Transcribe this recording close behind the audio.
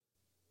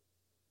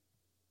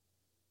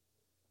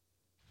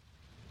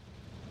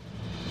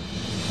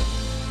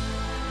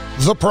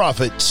The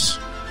Prophets.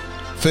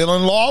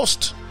 Feeling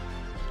lost?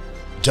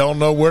 Don't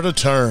know where to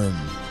turn?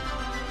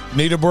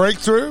 Need a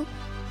breakthrough?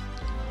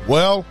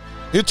 Well,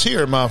 it's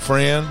here, my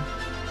friend.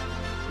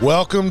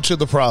 Welcome to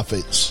The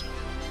Prophets.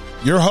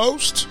 Your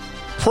host,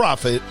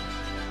 Prophet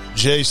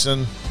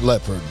Jason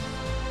Leopard.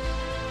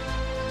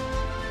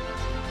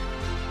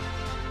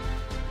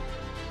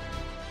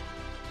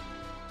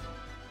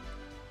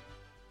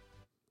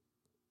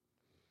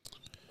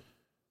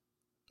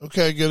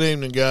 Okay, good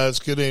evening, guys.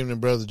 Good evening,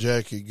 Brother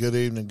Jackie. Good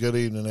evening,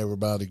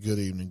 everybody. Good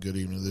evening.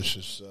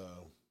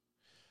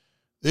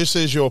 This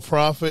is your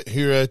prophet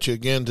here at you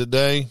again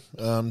today.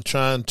 I'm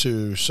trying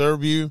to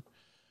serve you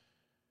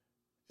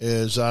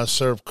as I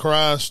serve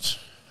Christ.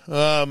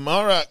 All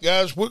right,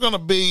 guys, we're gonna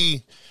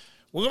be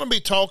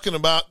talking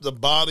about the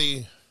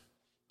body,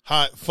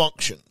 how it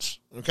functions.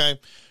 Okay,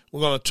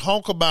 we're gonna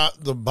talk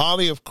about the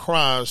body of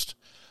Christ,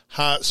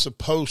 how it's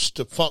supposed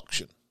to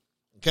function.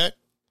 Okay.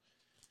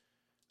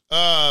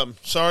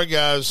 Sorry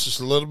guys, just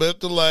a little bit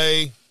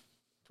delay.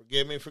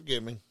 Forgive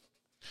me.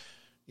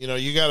 You know,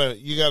 you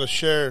gotta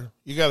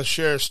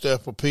share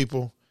stuff with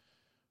people,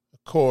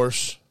 of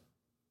course.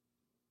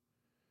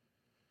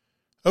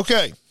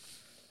 Okay.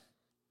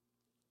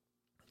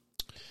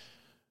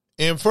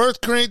 In 1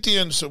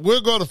 Corinthians, we'll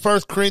go to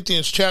 1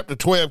 Corinthians chapter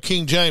 12,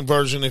 King James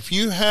Version. If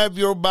you have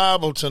your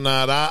Bible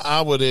tonight,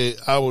 I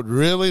would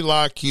really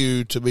like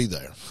you to be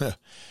there.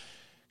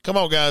 Come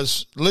on,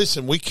 guys.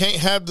 Listen, we can't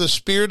have the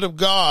Spirit of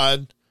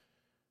God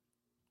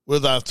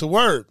without the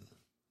Word.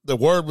 The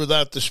Word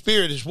without the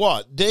Spirit is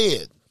what?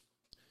 Dead.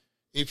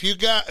 If you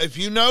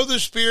know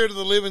the Spirit of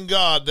the living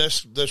God,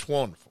 that's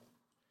wonderful.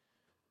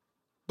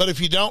 But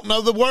if you don't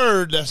know the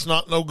Word, that's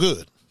not no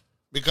good.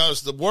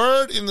 Because the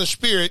Word and the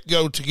Spirit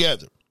go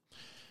together.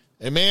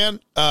 Amen.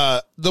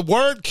 The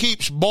Word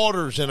keeps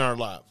borders in our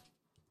life.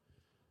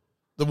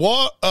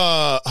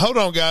 Hold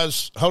on,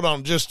 guys. Hold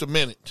on just a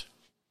minute.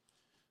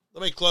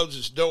 Let me close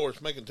this door.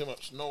 It's making too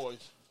much noise.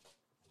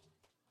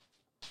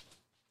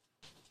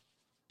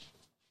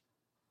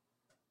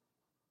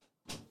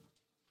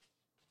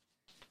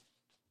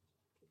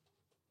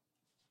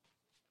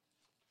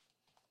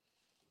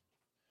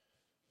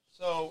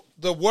 So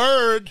the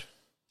word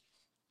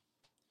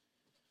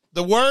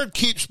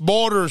keeps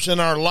borders in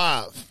our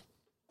life.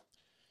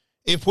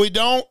 If we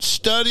don't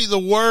study the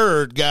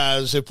Word,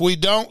 guys,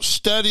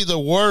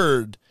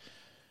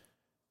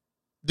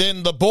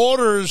 then the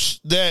borders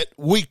that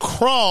we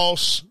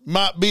cross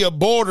might be a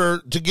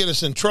border to get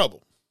us in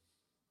trouble.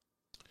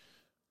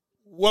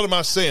 What am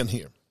I saying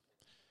here?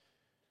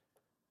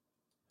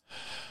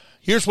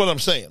 Here's what I'm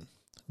saying.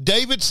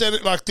 David said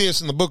it like this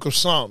in the book of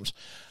Psalms.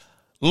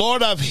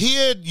 Lord, I've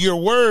hid your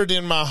word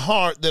in my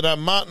heart that I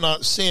might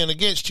not sin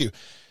against you.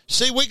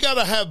 See, we got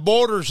to have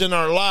borders in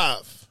our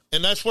life.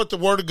 And that's what the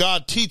Word of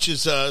God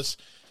teaches us,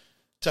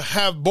 to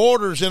have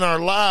borders in our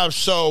lives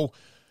so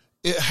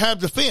it have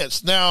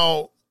defense.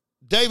 Now,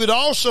 David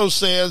also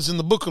says in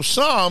the book of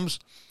Psalms,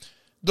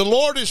 the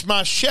Lord is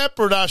my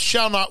shepherd, I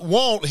shall not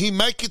want. He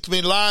maketh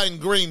me lie in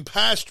green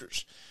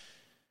pastures.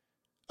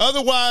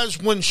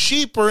 Otherwise, when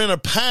sheep are in a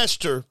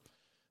pasture,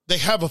 they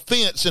have a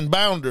fence and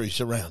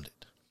boundaries around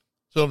it.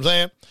 See what I'm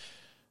saying?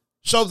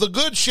 So the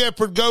good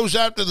shepherd goes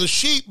after the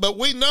sheep, but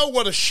we know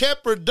what a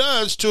shepherd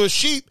does to a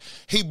sheep.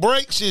 He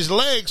breaks his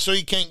legs so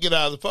he can't get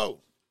out of the fold.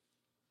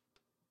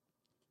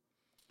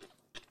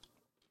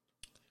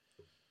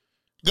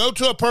 Go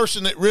to a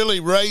person that really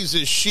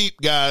raises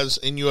sheep, guys,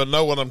 and you'll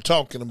know what I'm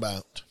talking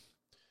about.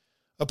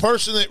 A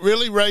person that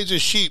really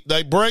raises sheep,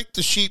 they break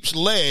the sheep's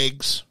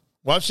legs.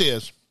 Watch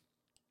this.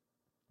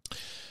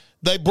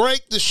 They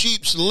break the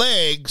sheep's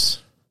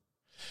legs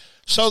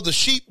so the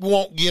sheep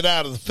won't get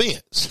out of the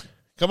fence.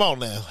 Come on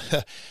now.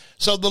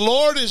 So the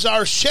Lord is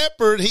our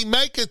shepherd. He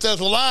maketh us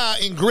lie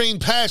in green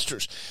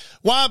pastures.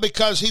 Why?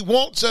 Because he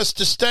wants us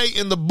to stay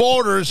in the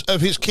borders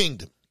of his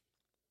kingdom.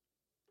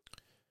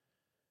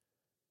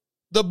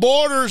 The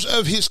borders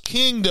of his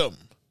kingdom.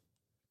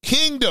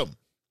 Kingdom.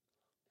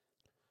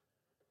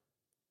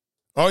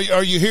 Are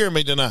you hearing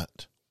me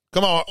tonight?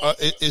 Come on.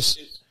 Is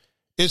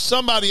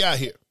somebody out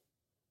here?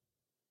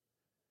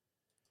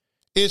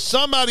 Is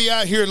somebody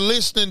out here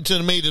listening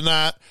to me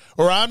tonight,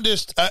 or am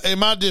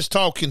I just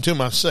talking to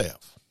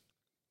myself?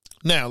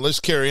 Now, let's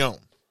carry on.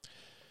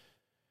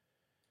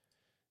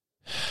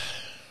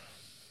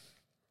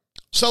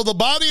 So the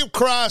body of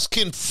Christ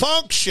can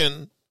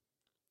function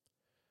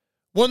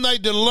when they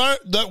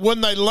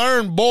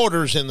learn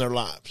borders in their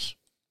lives.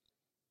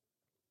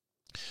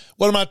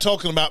 What am I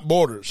talking about,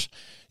 borders?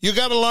 You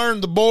got to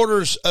learn the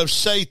borders of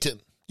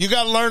Satan. You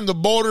got to learn the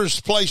borders,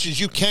 places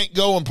you can't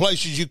go and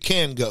places you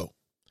can go.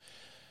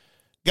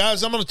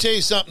 Guys, I'm going to tell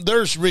you something.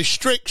 There's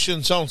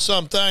restrictions on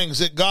some things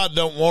that God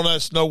don't want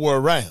us nowhere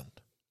around.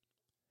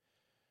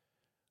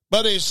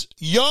 But as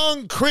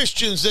young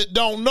Christians that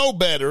don't know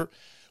better,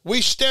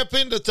 we step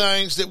into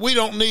things that we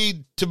don't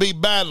need to be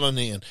battling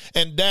in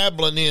and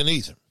dabbling in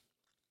either.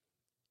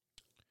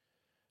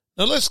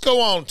 Now let's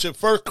go on to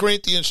 1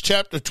 Corinthians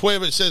chapter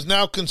 12. It says,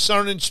 now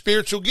concerning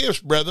spiritual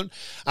gifts, brethren,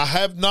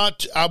 I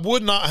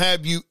would not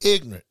have you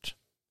ignorant.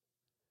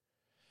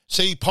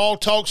 See, Paul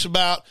talks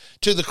about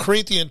to the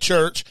Corinthian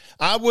church,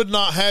 I would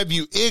not have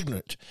you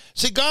ignorant.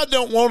 See, God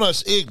don't want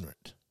us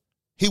ignorant.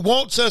 He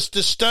wants us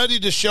to study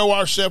to show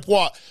ourselves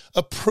what?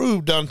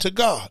 Approved unto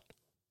God.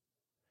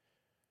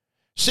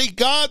 See,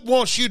 God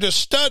wants you to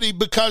study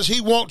because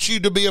he wants you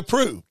to be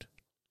approved.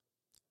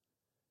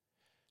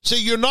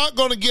 See, you're not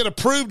going to get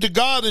approved to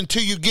God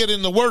until you get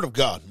in the Word of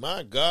God.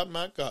 My God,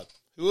 my God.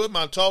 Who am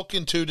I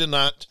talking to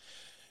tonight?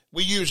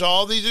 We use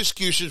all these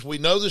excuses. We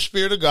know the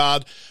Spirit of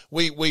God.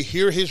 We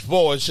hear his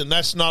voice, and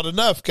that's not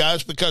enough,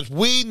 guys, because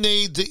we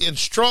need the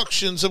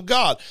instructions of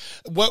God.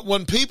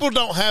 When people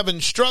don't have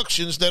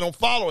instructions, they don't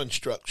follow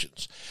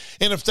instructions.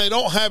 And if they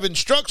don't have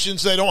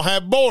instructions, they don't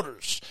have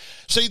borders.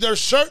 See, there's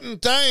certain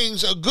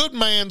things, a good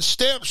man's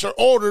steps are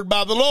ordered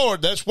by the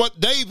Lord. That's what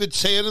David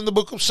said in the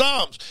book of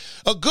Psalms.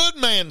 A good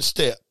man's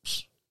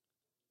steps.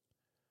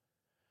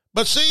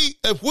 But see,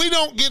 if we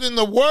don't get in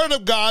the Word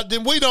of God,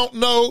 then we don't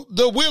know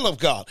the will of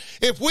God.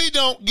 If we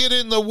don't get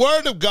in the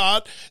Word of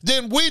God,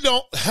 then we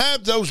don't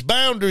have those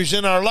boundaries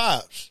in our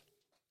lives.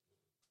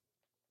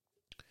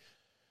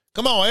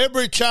 Come on,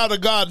 every child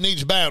of God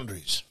needs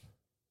boundaries.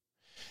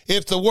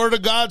 If the Word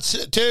of God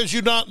tells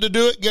you not to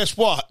do it, guess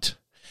what?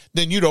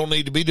 Then you don't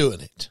need to be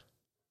doing it.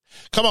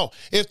 Come on,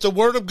 if the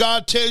Word of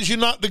God tells you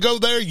not to go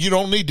there, you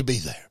don't need to be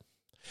there.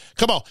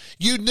 Come on.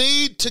 You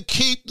need to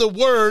keep the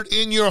word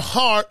in your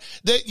heart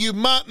that you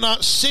might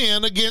not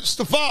sin against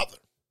the Father.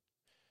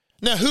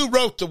 Now, who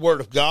wrote the Word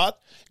of God?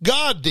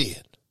 God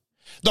did.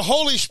 The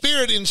Holy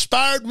Spirit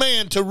inspired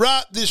man to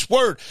write this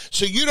word.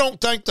 So you don't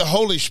think the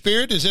Holy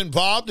Spirit is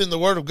involved in the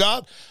Word of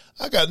God?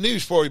 I got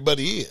news for you, but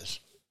he is.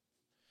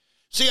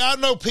 See, I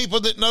know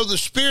people that know the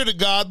Spirit of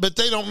God, but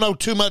they don't know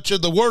too much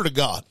of the Word of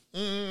God.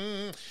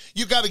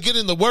 You got to get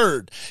in the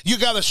Word. You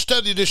got to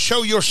study to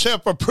show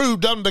yourself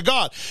approved unto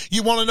God.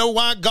 You want to know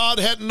why God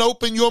hadn't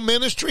opened your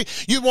ministry?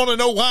 You want to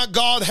know why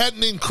God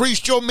hadn't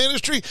increased your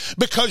ministry?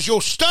 Because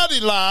your study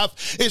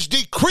life is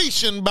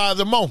decreasing by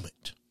the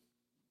moment.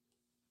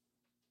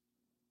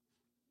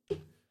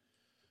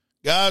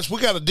 Guys,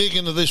 we got to dig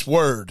into this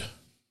Word.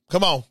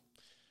 Come on.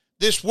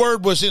 This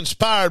Word was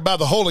inspired by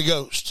the Holy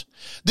Ghost.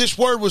 This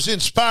word was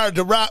inspired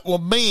to write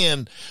with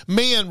men.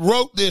 Men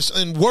wrote this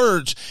in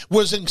words,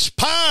 was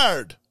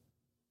inspired.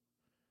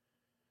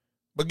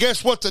 But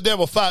guess what the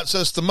devil fights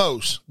us the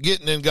most?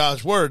 Getting in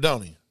God's word,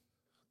 don't he?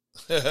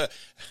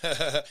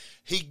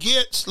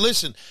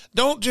 Listen,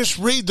 don't just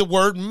read the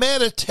word,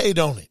 meditate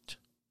on it.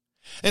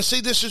 And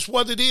see, this is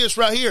what it is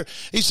right here.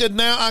 He said,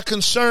 now I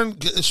concern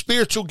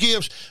spiritual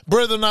gifts.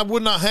 Brethren, I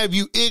would not have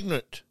you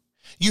ignorant.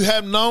 You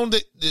have known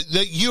that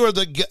you are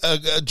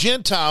the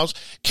Gentiles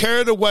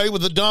carried away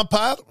with the dumb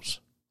idols,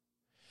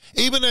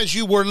 even as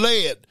you were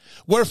led.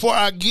 Wherefore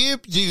I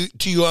give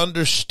to you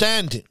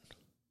understanding.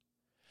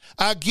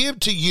 I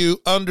give to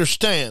you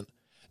understand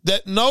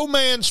that no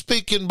man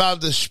speaking by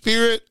the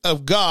Spirit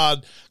of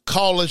God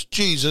calleth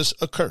Jesus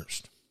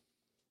accursed.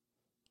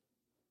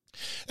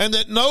 And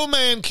that no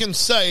man can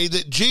say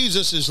that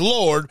Jesus is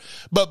Lord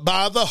but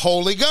by the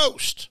Holy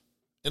Ghost.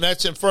 And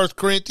that's in 1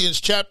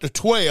 Corinthians chapter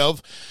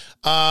 12.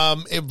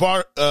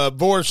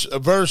 Verse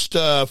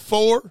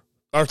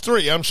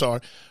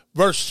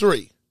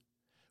 3.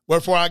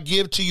 Wherefore I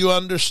give to you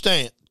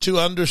understand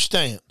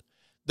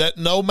that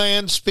no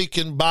man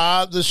speaking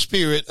by the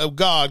Spirit of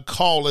God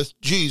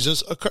calleth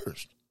Jesus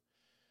accursed.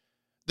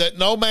 That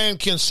no man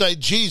can say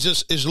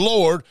Jesus is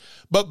Lord,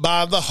 but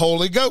by the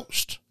Holy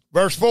Ghost.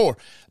 Verse 4.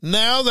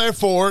 Now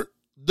therefore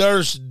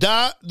there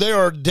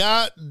are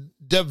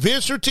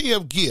diversity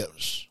of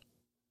gifts,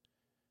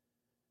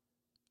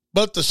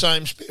 but the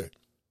same Spirit.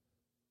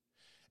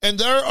 And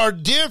there are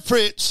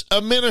different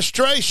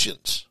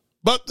administrations,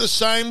 but the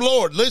same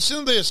Lord. Listen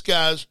to this,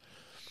 guys.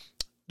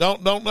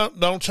 Don't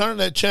turn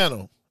that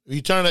channel. If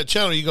you turn that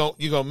channel, you're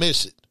gonna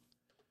miss it.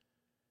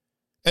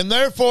 And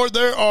therefore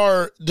there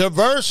are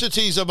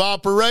diversities of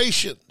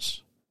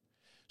operations.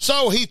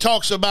 So he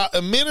talks about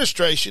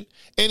administration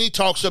and he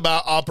talks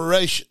about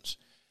operations.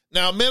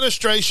 Now,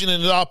 administration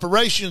and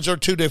operations are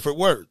two different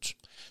words.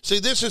 See,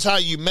 this is how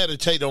you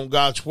meditate on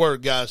God's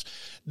word, guys.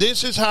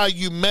 This is how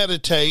you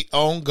meditate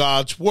on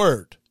God's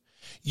word.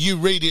 You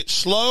read it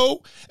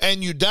slow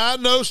and you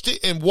diagnose it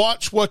and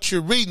watch what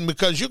you're reading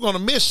because you're going to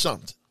miss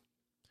something.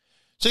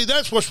 See,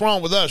 that's what's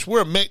wrong with us.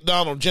 We're a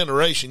McDonald's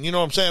generation. You know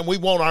what I'm saying? We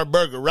want our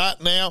burger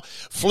right now,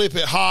 flip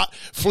it hot,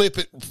 flip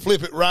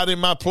it right in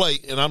my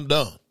plate, and I'm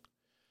done.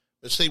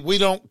 But see, we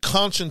don't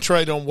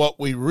concentrate on what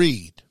we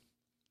read.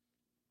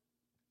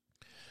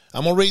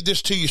 I'm going to read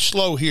this to you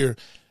slow here.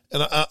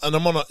 And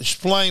I'm going to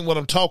explain what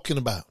I'm talking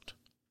about.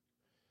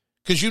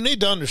 Because you need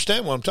to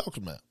understand what I'm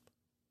talking about.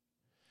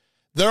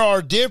 There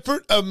are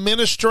different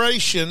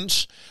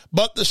administrations,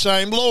 but the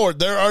same Lord.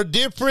 There are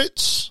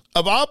difference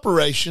of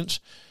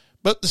operations,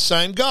 but the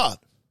same God.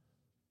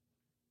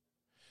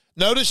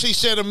 Notice he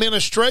said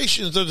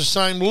administrations are the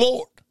same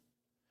Lord.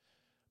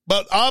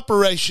 But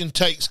operation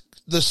takes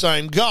the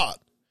same God.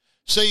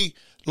 See,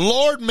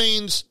 Lord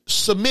means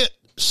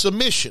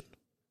submission.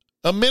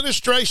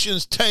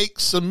 Administrations take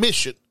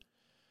submission.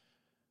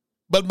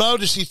 But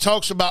notice he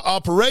talks about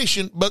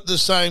operation, but the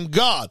same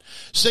God.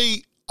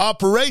 See,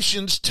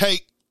 operations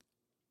take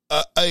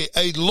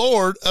a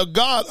Lord, a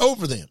God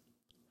over them.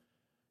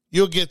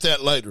 You'll get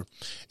that later.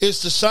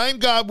 It's the same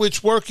God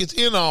which worketh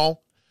in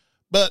all,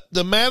 but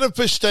the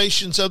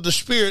manifestations of the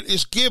Spirit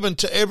is given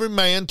to every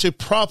man to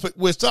profit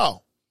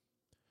withal.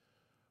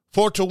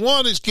 For to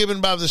one is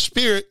given by the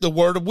Spirit the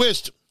word of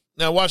wisdom.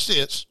 Now watch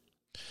this.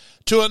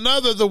 To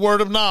another the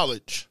word of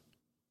knowledge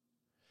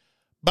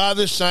by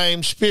the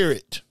same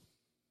Spirit.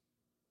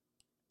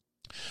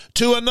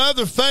 To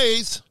another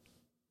faith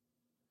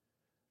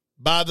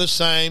by the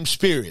same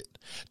Spirit.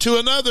 To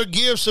another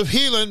gifts of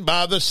healing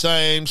by the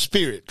same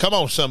Spirit. Come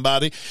on,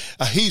 somebody.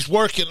 He's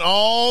working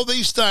all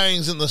these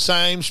things in the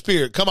same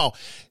Spirit. Come on.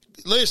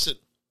 Listen.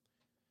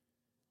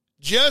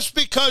 Just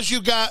because you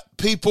got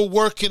people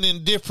working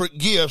in different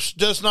gifts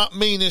does not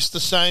mean it's the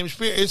same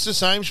Spirit. It's the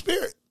same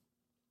Spirit.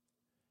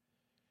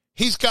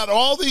 He's got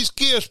all these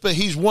gifts, but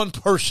he's one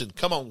person.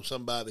 Come on,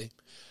 somebody.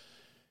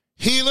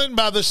 Healing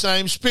by the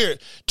same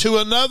Spirit. To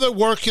another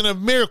working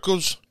of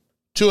miracles,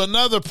 to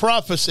another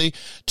prophecy,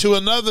 to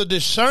another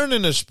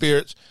discerning of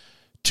spirits,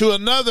 to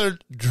another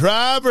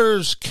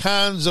drivers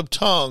kinds of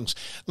tongues.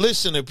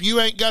 Listen, if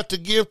you ain't got the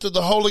gift of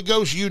the Holy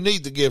Ghost, you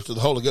need the gift of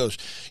the Holy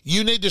Ghost.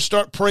 You need to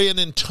start praying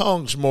in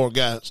tongues more,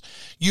 guys.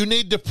 You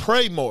need to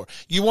pray more.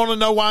 You want to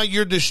know why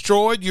you're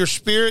destroyed? Your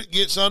spirit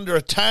gets under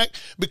attack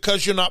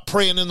because you're not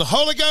praying in the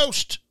Holy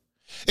Ghost.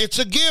 It's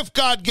a gift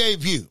God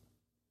gave you.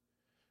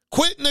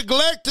 Quit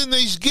neglecting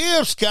these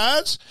gifts,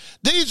 guys.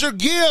 These are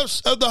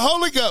gifts of the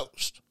Holy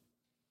Ghost.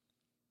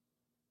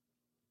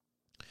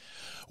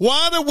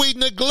 Why do we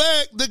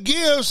neglect the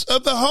gifts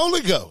of the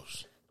Holy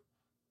Ghost?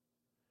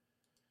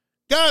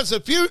 Guys,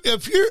 if you're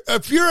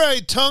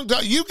a tongue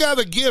talker, you got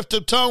a gift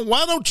of tongue,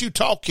 why don't you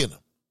talk in them?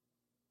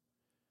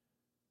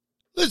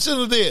 Listen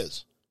to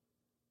this.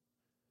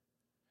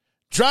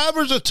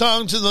 Drivers of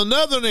tongues, and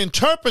another an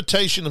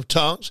interpretation of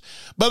tongues,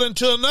 but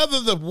unto another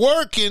the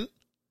working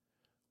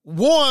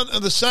one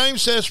of the same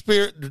said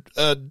Spirit,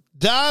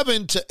 dive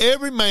into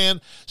every man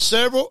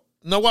several.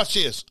 Now watch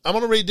this. I'm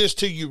going to read this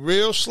to you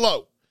real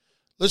slow.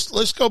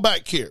 Let's go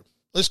back here.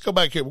 Let's go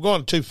back here. We're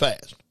going too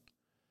fast.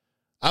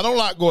 I don't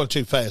like going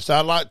too fast. I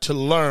like to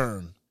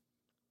learn.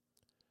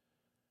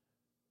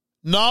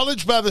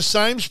 Knowledge by the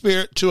same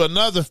Spirit, to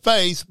another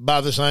faith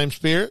by the same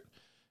Spirit,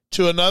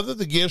 to another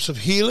the gifts of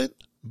healing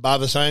by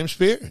the same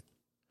Spirit,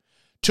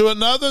 to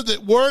another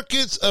that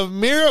worketh of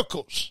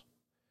miracles,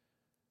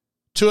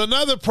 to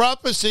another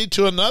prophecy,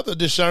 to another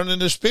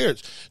discerning of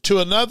spirits, to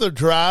another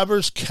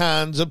drivers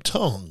kinds of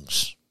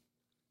tongues.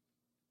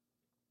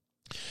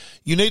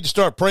 You need to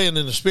start praying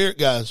in the Spirit,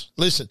 guys.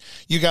 Listen,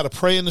 you got to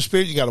pray in the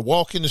Spirit. You got to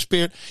walk in the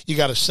Spirit. You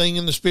got to sing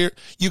in the Spirit.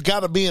 You got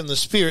to be in the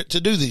Spirit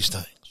to do these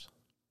things.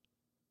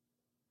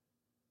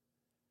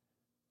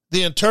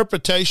 The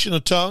interpretation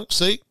of tongues,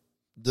 see,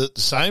 the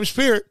same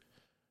Spirit,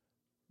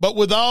 but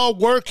withal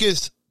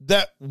worketh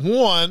that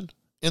one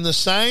in the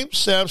same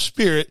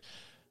self-Spirit,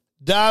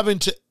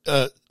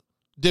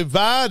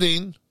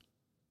 dividing,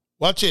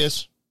 watch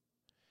this,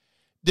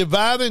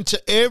 dividing to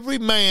every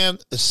man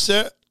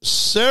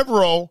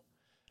several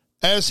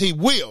as he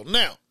will.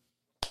 Now,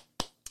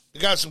 I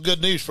got some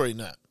good news for you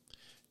now.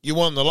 You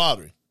won the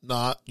lottery.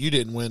 Nah, you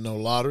didn't win no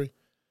lottery.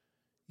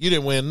 You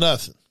didn't win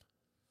nothing.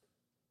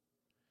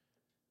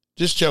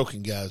 Just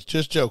joking, guys.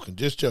 Just joking.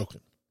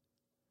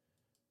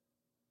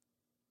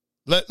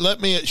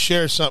 Let me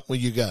share something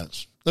with you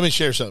guys. Let me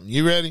share something.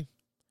 You ready?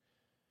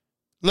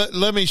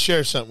 Let me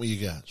share something with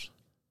you guys.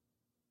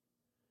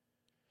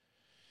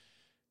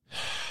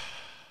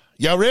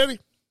 Y'all ready?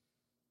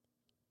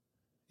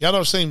 Y'all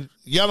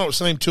don't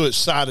seem too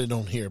excited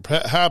on here.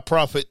 Hi,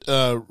 Prophet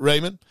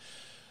Raymond.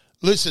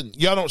 Listen,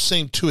 y'all don't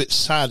seem too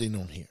excited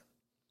on here.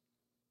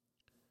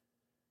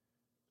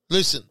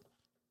 Listen,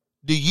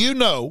 do you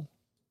know,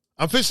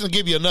 I'm fixing to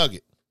give you a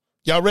nugget.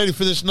 Y'all ready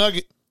for this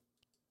nugget?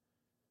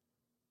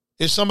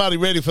 Is somebody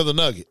ready for the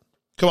nugget?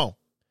 Come on.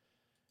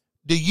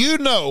 Do you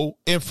know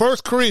in 1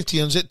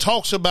 Corinthians it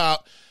talks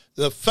about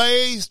the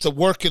faith, the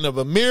working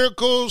of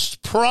miracles,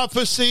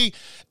 prophecy,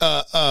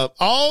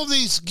 all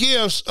these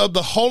gifts of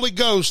the Holy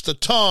Ghost, the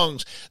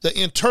tongues,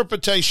 the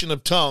interpretation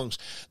of tongues,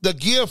 the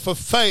gift of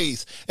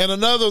faith, and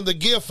another, the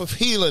gift of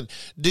healing.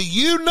 Do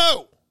you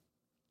know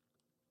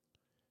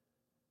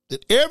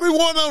that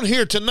everyone on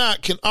here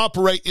tonight can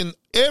operate in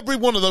every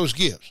one of those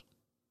gifts?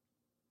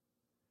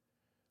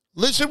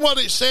 Listen what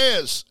it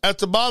says at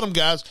the bottom,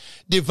 guys.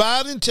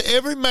 Dividing to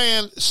every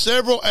man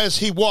several as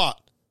he what?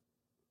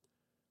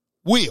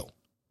 Will.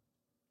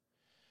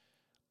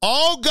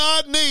 All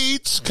God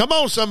needs, come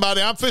on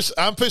somebody, I'm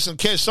fixing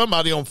to catch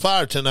somebody on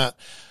fire tonight.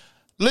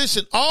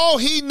 Listen, all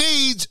he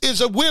needs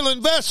is a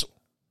willing vessel.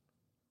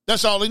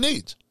 That's all he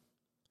needs.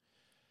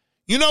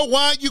 You know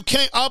why you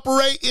can't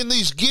operate in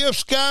these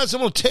gifts, guys? I'm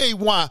going to tell you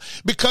why.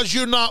 Because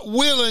you're not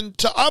willing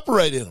to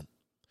operate in them.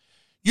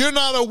 You're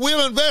not a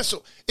willing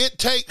vessel. It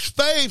takes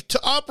faith to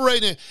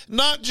operate in.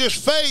 Not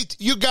just faith,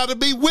 you got to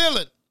be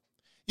willing.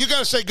 You got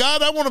to say,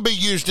 God, I want to be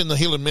used in the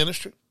healing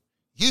ministry.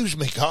 Use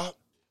me, God.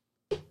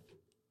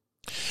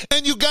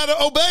 And you got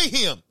to obey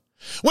him.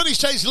 When he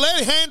says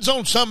lay hands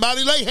on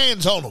somebody, lay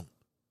hands on them.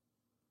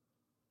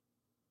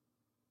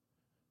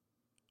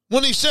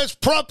 When he says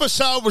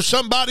prophesy over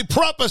somebody,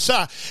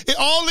 prophesy.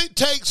 All it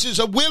takes is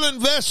a willing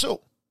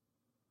vessel.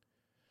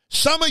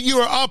 Some of you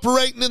are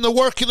operating in the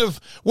working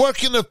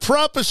of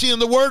prophecy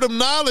and the word of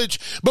knowledge,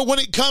 but when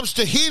it comes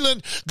to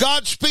healing,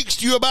 God speaks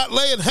to you about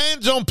laying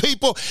hands on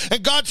people,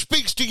 and God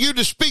speaks to you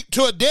to speak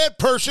to a dead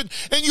person,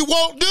 and you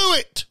won't do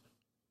it.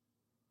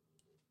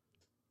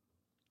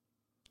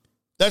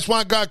 That's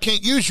why God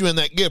can't use you in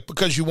that gift,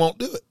 because you won't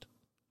do it.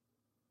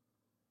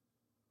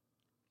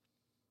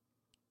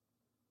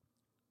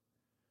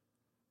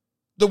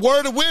 The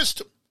word of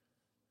wisdom.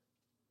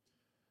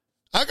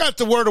 I got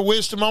the word of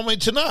wisdom on me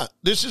tonight.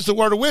 This is the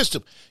word of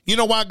wisdom. You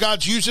know why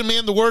God's using me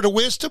in the word of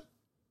wisdom?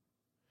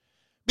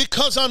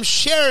 Because I'm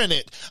sharing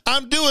it.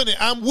 I'm doing it.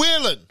 I'm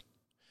willing.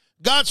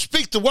 God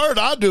speak the word,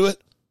 I'll do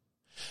it.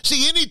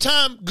 See,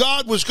 anytime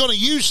God was going to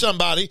use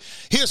somebody,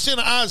 he'll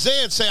send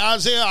Isaiah and say,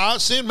 Isaiah, I'll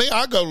send me.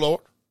 I'll go,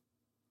 Lord.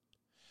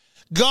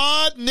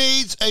 God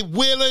needs a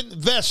willing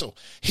vessel.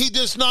 He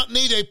does not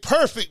need a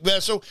perfect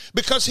vessel,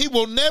 because he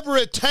will never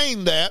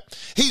attain that.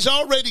 He's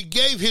already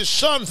gave his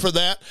son for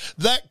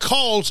that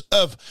cause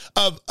of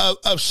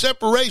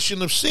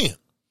separation of sin.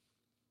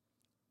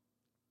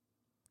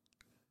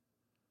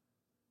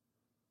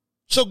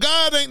 So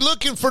God ain't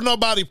looking for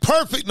nobody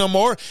perfect no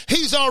more.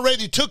 He's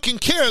already taken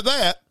care of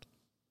that.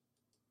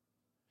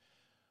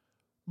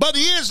 But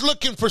he is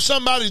looking for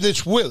somebody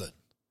that's willing.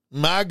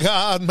 My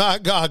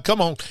God,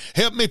 come on.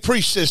 Help me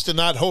preach this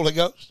tonight, Holy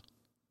Ghost.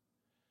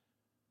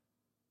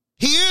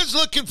 He is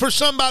looking for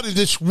somebody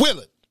that's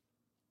willing.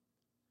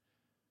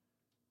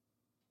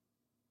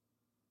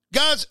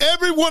 Guys,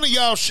 every one of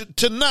y'all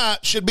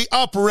tonight should be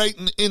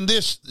operating in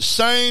this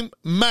same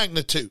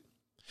magnitude.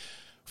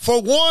 For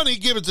one, he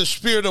giveth the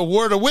spirit a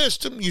word of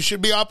wisdom. You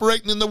should be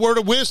operating in the word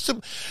of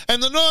wisdom.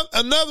 And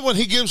another one,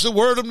 he gives the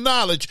word of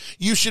knowledge.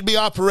 You should be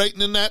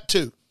operating in that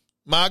too.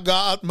 My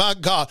God, my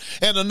God.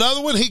 And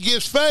another one, he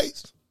gives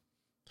faith.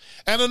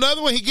 And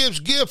another one, he gives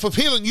gift of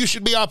healing. You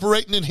should be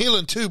operating in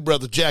healing too,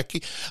 Brother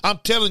Jackie. I'm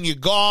telling you,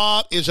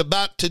 God is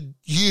about to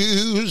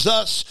use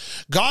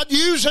us. God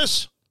uses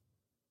us.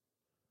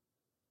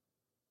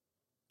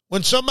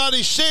 When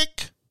somebody's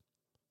sick,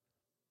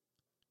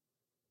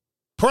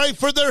 pray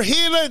for their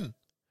healing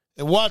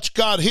and watch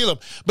God heal them.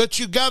 But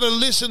you got to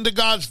listen to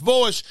God's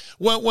voice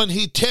when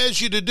he tells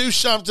you to do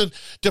something,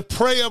 to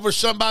pray over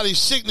somebody's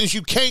sickness.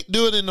 You can't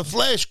do it in the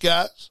flesh,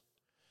 guys.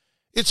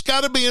 It's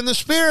got to be in the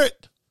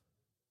spirit.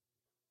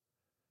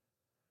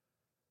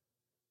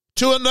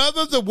 To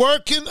another, the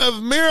working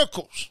of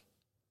miracles.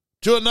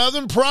 To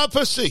another,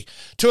 prophecy.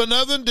 To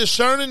another,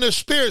 discerning of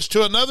spirits.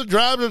 To another,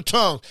 driving of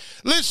tongues.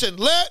 Listen,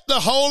 let the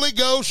Holy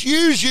Ghost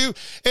use you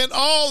in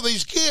all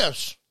these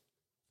gifts.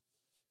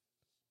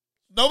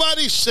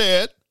 Nobody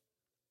said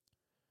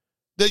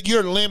that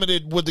you're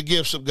limited with the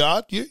gifts of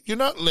God. You're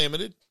not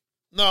limited.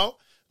 No.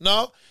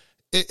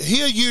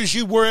 He'll use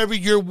you wherever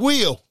your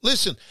will.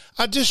 Listen,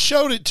 I just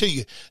showed it to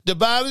you.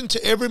 Dividing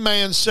to every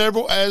man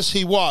several as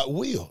he what?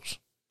 Wills.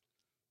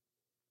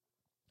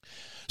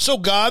 So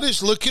God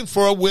is looking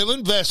for a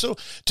willing vessel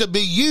to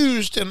be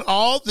used in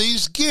all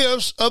these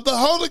gifts of the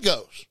Holy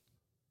Ghost.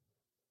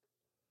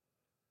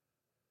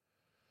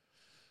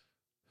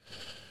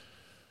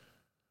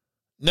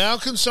 Now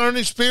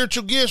concerning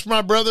spiritual gifts,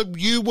 my brother,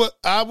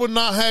 I would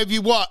not have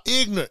you what?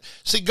 Ignorant.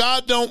 See,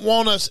 God don't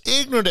want us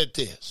ignorant at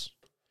this.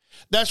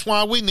 That's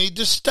why we need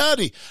to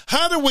study.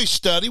 How do we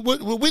study?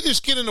 Will we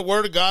just get in the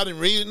Word of God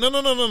and read it?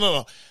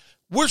 No.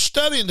 We're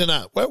studying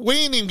tonight. We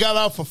ain't even got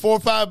off for 4 or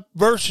 5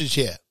 verses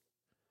yet.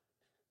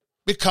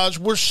 Because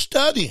we're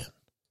studying.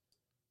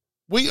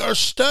 We are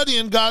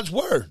studying God's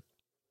Word.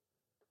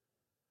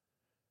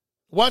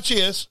 Watch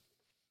this.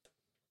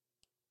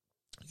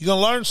 You're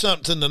going to learn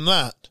something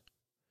tonight.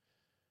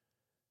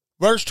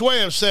 Verse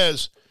 12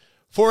 says,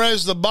 For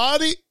as the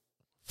body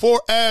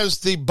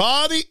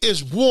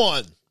is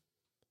one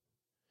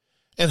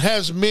and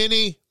has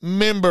many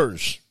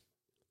members.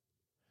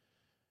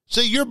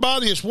 See, your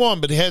body is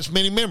one, but it has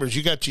many members.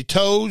 You got your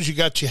toes, you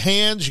got your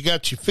hands, you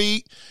got your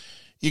feet,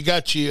 you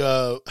got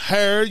your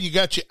hair, you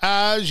got your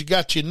eyes, you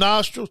got your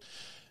nostrils.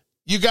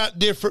 You got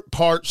different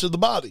parts of the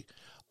body.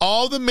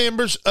 All the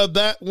members of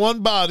that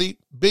one body,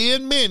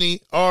 being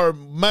many, are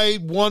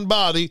made one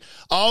body,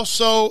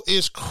 also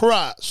is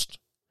Christ.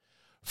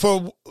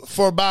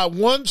 For by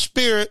one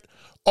Spirit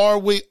are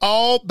we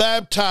all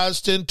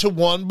baptized into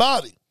one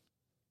body.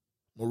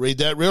 We'll read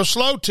that real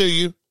slow to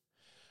you.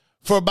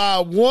 For by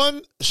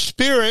one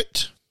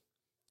Spirit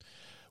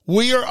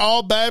we are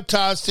all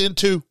baptized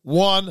into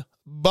one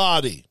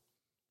body.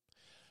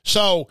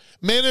 So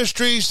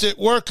ministries that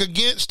work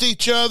against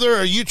each other,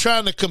 are you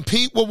trying to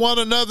compete with one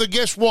another?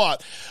 Guess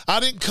what? I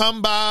didn't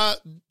come by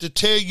to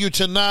tell you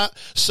tonight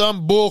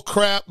some bull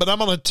crap, but I'm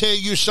going to tell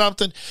you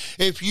something.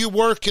 If you're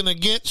working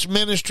against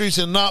ministries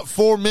and not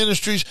for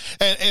ministries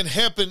and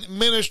helping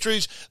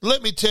ministries,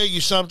 let me tell you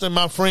something,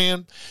 my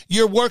friend.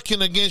 You're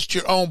working against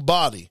your own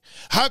body.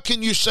 How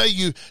can you say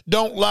you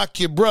don't like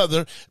your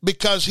brother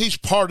because he's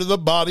part of the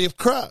body of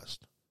Christ?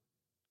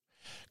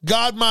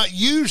 God might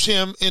use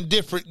him in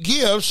different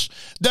gifts.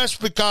 That's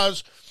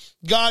because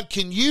God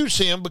can use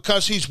him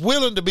because he's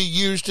willing to be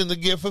used in the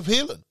gift of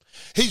healing.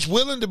 He's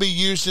willing to be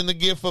used in the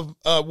gift of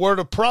word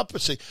of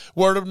prophecy,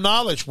 word of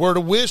knowledge, word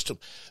of wisdom.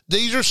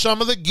 These are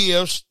some of the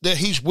gifts that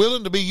he's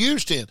willing to be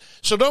used in.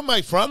 So don't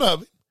make fun of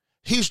him.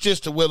 He's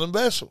just a willing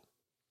vessel.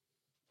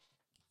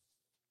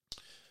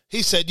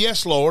 He said,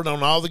 yes, Lord,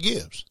 on all the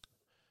gifts.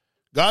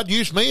 God,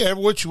 use me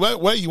every which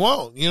way you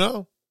want, you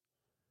know.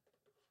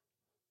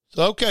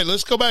 So, okay,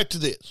 let's go back to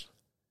this.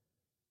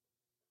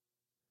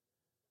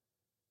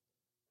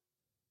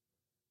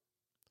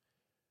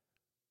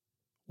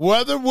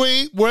 Whether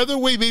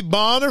we be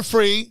bond or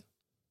free,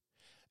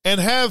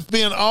 and have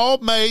been all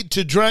made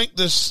to drink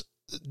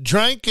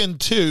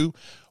into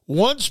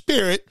one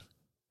spirit,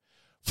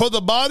 for the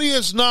body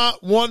is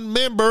not one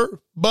member,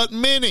 but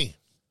many.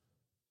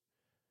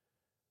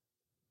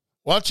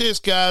 Watch this,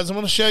 guys. I'm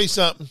going to show you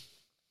something.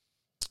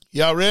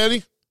 Y'all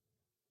ready?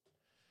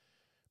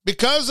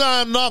 Because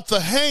I am not the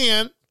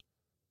hand,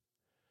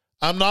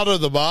 I'm not of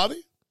the body.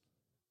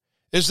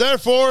 Is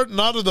therefore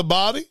not of the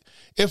body.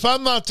 If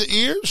I'm not the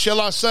ear,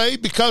 shall I say,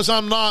 because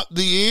I'm not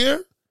the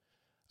ear,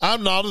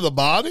 I'm not of the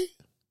body?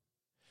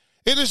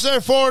 It is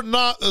therefore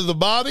not of the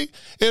body.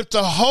 If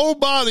the whole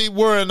body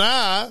were an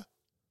eye,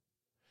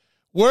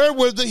 where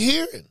were the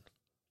hearing?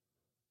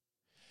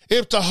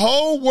 If the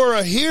whole were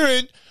a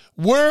hearing,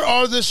 where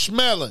are the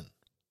smelling?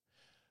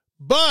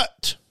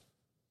 But,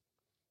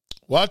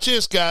 watch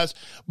this, guys.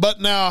 But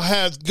now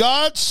hath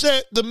God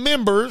set the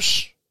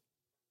members,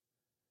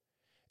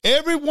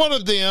 every one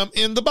of them,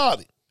 in the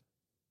body,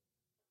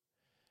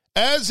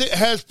 as it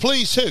has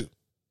pleased who?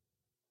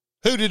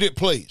 Who did it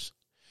please?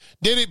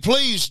 Did it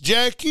please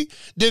Jackie?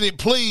 Did it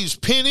please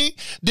Penny?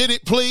 Did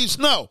it please?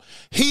 No.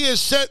 He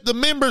has set the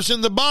members in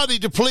the body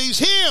to please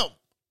him.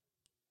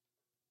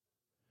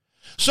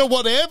 So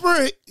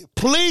whatever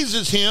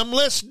pleases him,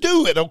 let's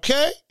do it,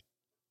 okay?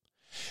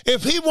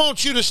 If he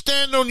wants you to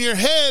stand on your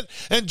head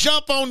and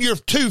jump on your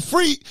 2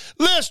 feet,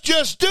 let's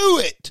just do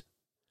it.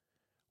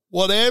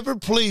 Whatever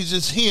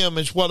pleases him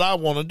is what I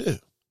want to do.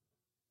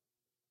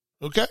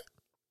 Okay?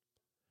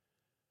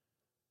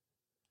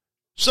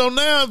 So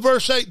now in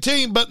verse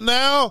 18, but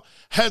now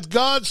hath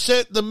God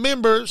set the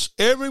members,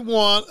 every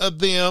one of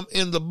them,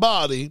 in the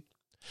body,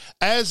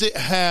 as it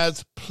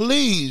hath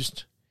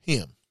pleased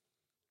him.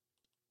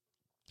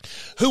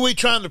 Who are we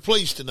trying to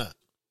please tonight?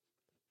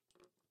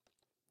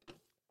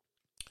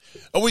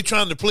 Are we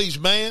trying to please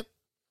man?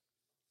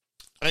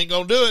 Ain't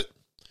going to do it.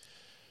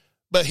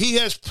 But he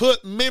has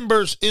put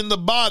members in the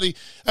body.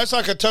 That's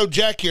like I told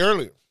Jackie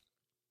earlier.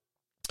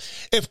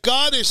 If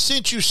God has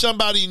sent you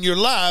somebody in your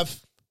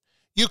life,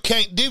 you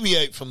can't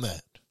deviate from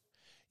that.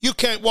 You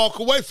can't walk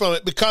away from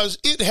it because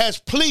it has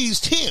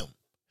pleased him.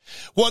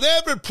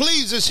 Whatever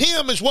pleases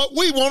him is what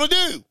we want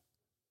to do.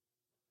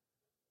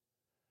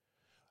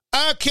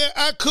 I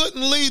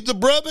couldn't leave the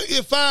brother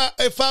if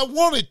I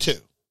wanted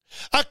to.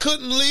 I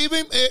couldn't leave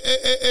him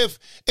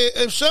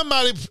if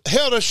somebody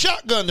held a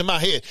shotgun to my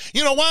head.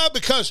 You know why?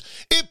 Because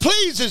it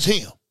pleases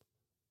him.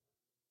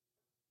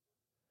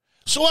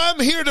 So I'm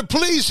here to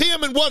please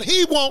him and what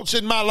he wants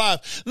in my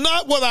life,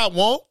 not what I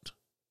want.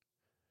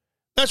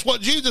 That's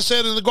what Jesus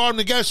said in the Garden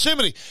of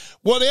Gethsemane.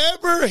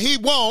 Whatever he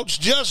wants,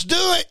 just do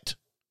it.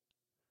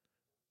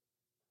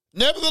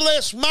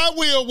 Nevertheless, my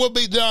will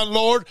be done,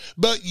 Lord,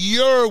 but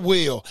your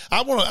will.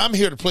 I'm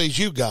here to please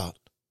you, God.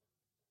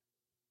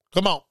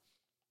 Come on.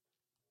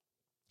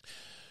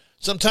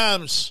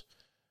 Sometimes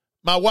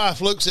my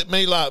wife looks at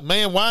me like,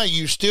 man, why are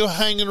you still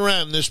hanging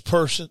around this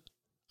person?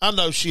 I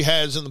know she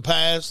has in the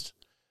past.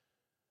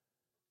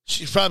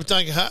 She's probably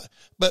thinking,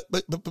 but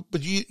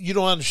you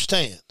don't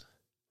understand.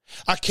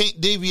 I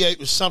can't deviate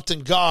with something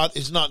God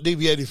is not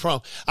deviating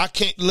from. I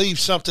can't leave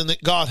something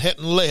that God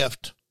hadn't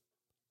left.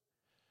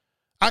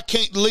 I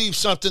can't leave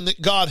something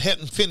that God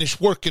hadn't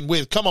finished working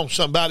with. Come on,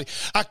 somebody.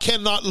 I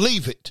cannot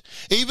leave it.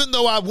 Even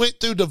though I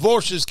went through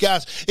divorces,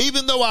 guys,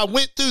 even though I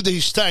went through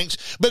these things,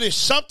 but it's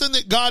something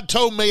that God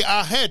told me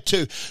I had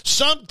to.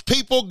 Some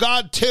people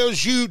God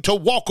tells you to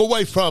walk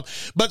away from,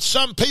 but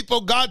some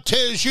people God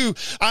tells you,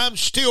 I'm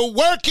still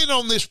working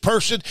on this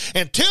person.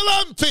 Until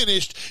I'm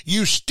finished,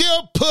 you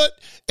still put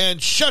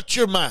and shut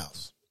your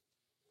mouth.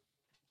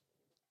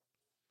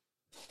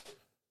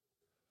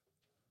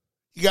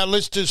 You got to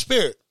listen to the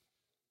Spirit.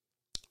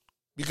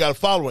 You got to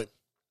follow him.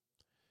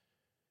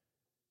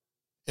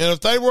 And if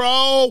they were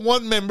all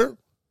one member,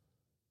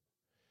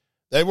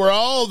 they were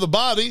all the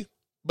body,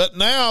 but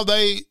now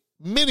they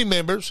many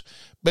members,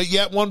 but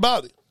yet one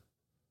body.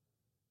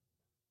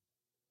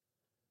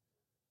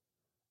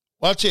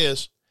 Watch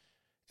this.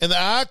 And the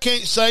eye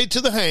can't say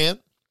to the hand,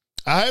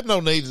 I have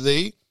no need of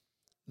thee,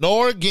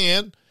 nor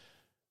again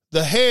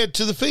the head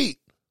to the feet,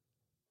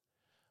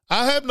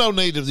 I have no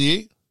need of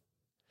thee.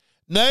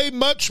 Nay,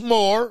 much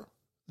more,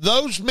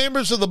 those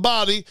members of the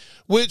body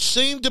which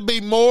seem to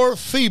be more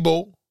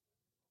feeble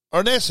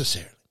are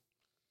necessary.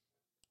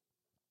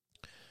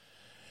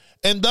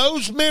 And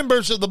those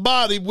members of the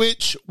body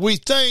which we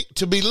think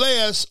to be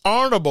less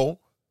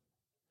honorable,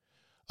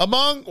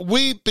 among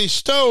we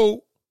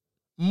bestow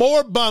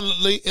more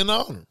abundantly in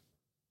honor.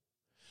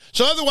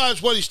 So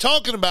otherwise, what he's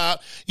talking about,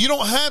 you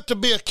don't have to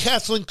be a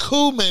Kathleen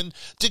Kuhlman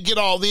to get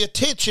all the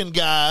attention,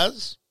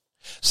 guys.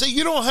 See,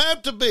 you don't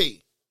have to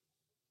be.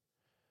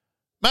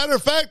 Matter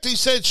of fact, he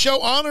said,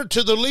 show honor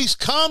to the least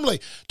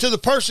comely, to the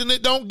person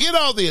that don't get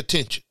all the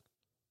attention.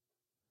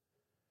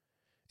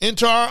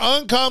 Into our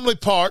uncomely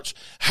parts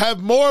have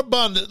more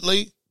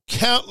abundantly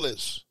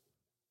countless.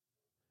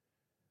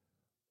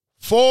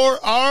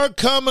 For our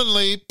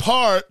commonly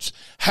parts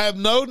have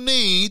no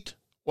need,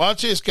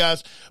 watch this,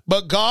 guys,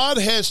 but God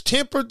has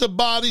tempered the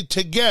body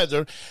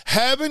together,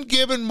 having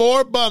given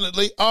more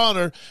abundantly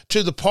honor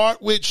to the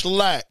part which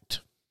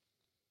lacked.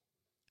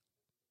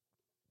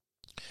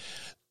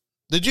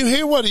 Did you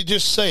hear what he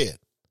just said?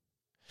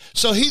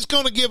 So he's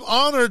going to give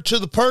honor to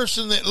the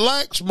person that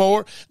lacks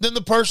more than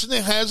the person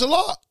that has a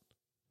lot.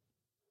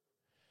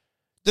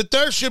 That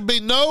there should be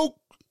no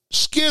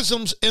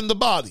schisms in the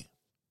body.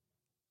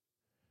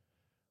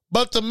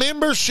 But the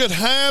members should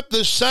have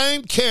the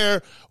same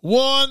care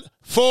one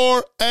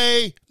for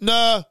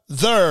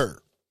another.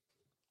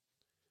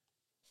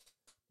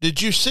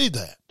 Did you see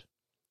that?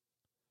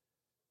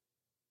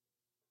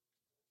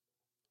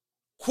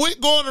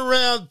 Quit going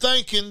around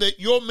thinking that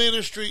your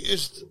ministry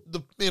is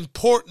the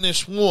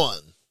importantest one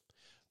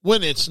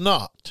when it's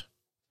not.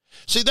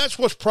 See, that's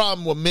what's the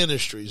problem with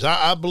ministries.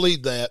 I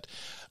believe that.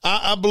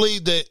 I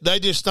believe that they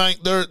just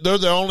think they're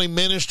the only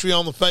ministry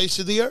on the face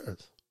of the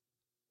earth.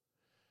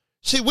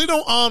 See, we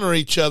don't honor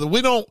each other.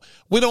 We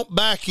don't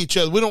back each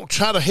other. We don't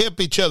try to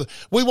help each other.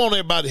 We want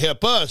everybody to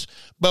help us,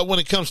 but when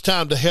it comes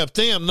time to help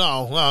them,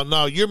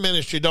 no, your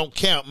ministry don't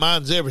count.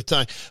 Mine's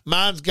everything.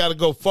 Mine's got to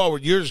go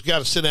forward. Yours got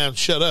to sit down and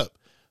shut up.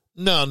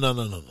 No.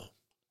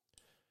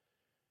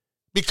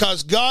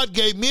 Because God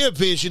gave me a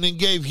vision and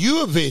gave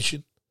you a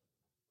vision.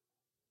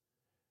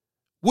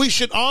 We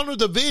should honor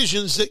the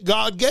visions that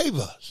God gave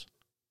us.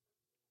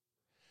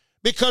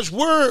 Because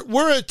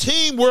we're a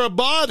team, we're a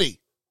body.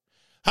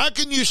 How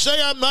can you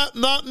say I'm not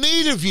in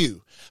need of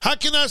you? How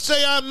can I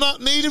say I'm not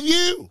in need of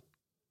you?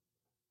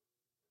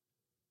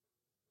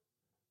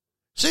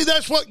 See,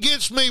 that's what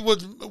gets me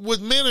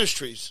with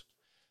ministries.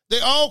 They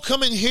all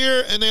come in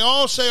here and they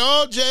all say,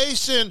 oh,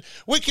 Jason,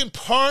 we can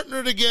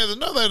partner together.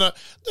 No, they're not.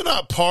 They're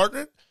not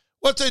partnering.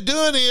 What they're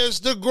doing is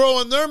they're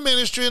growing their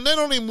ministry and they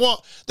don't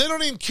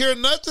even care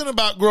nothing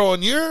about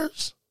growing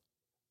yours.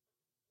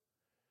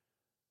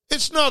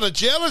 It's not a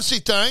jealousy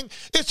thing.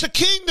 It's a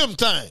kingdom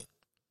thing.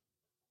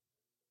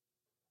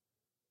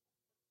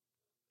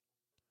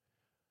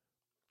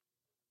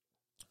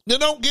 Now,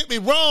 don't get me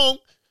wrong.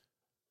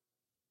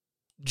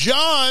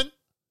 John,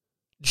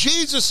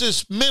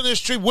 Jesus'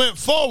 ministry went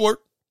forward.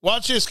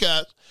 Watch this,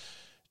 guys.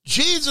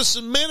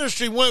 Jesus'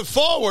 ministry went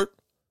forward.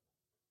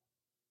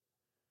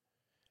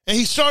 And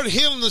he started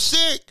healing the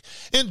sick.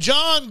 And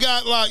John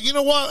got like, you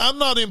know what? I'm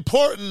not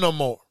important no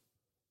more.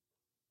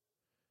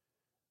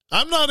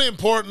 I'm not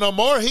important no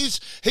more. He's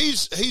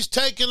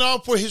taking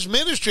off for his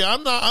ministry.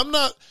 I'm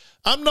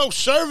no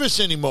service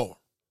anymore.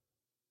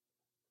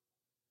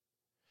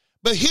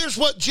 But here's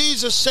what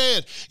Jesus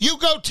said. You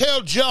go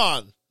tell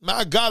John.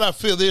 My God, I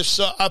feel this.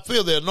 I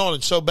feel the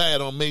anointing so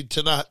bad on me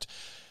tonight.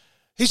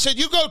 He said,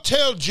 you go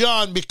tell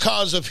John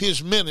because of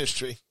his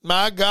ministry.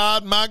 My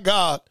God, my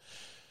God.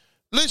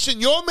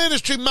 Listen, your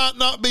ministry might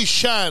not be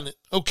shining,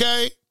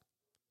 okay?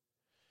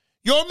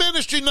 Your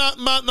ministry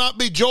might not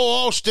be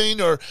Joel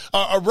Osteen or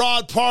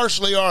Rod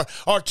Parsley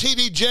or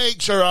T.D.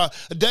 Jakes or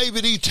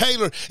David E.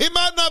 Taylor. It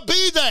might not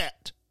be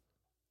that.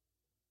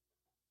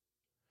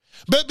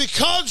 But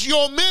because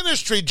your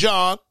ministry,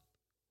 John,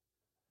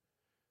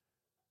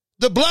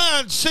 the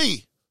blind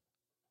see.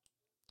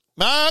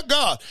 My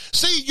God.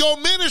 See, your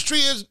ministry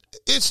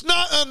it's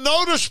not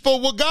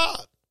unnoticeable with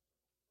God.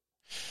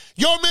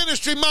 Your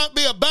ministry might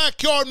be a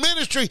backyard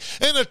ministry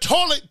in a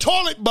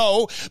toilet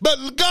bowl,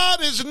 but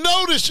God is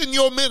noticing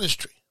your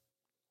ministry.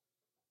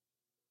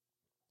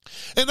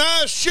 And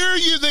I assure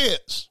you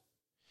this,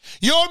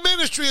 your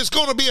ministry is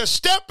going to be a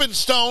stepping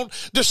stone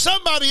to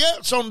somebody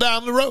else on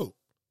down the road.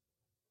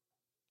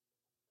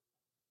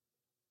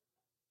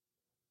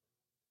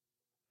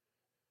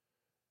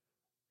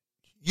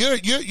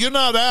 You're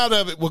not out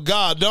of it with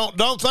God.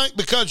 Don't think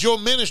because your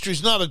ministry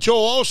is not a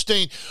Joel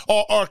Osteen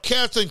or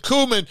Kathleen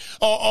Kuhlman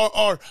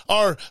or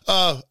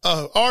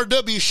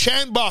R.W.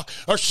 Shanbach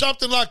or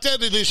something like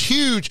that. It is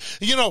huge.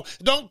 You know,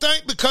 don't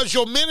think because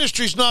your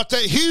ministry is not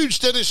that huge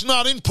that it's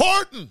not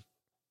important.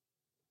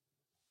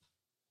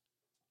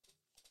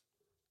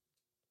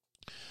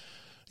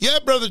 Yeah,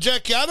 Brother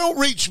Jackie, I don't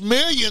reach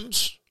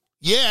millions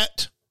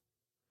yet.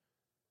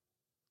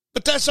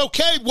 But that's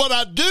okay. What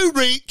I do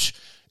reach,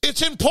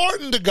 it's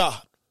important to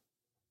God.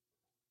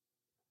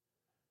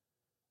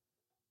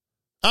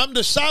 I'm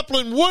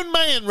discipling one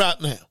man right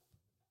now.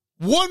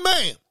 One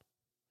man.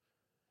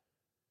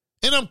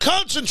 And I'm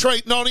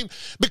concentrating on him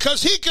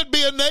because he could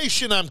be a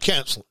nation I'm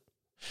counseling.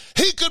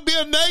 He could be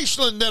a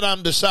nation that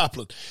I'm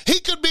discipling. He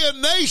could be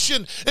a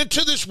nation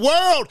into this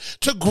world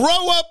to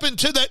grow up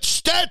into that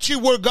stature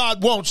where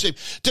God wants him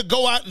to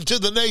go out into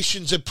the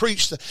nations and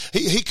preach.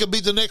 He could be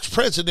the next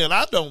president.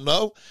 I don't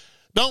know.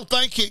 Don't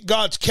think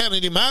God's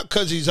counting him out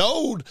because he's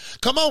old.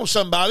 Come on,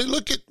 somebody.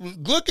 Look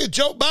at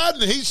Joe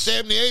Biden. He's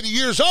 70, 80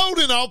 years old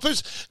in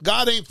office.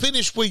 God ain't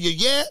finished with you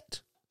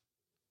yet.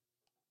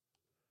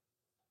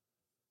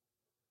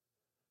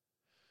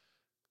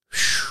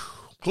 Whew.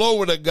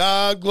 Glory to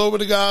God, glory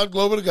to God,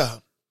 glory to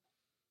God.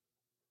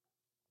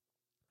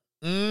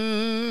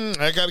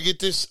 I got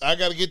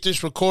to get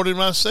this recorded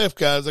myself,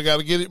 guys. I got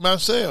to get it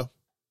myself.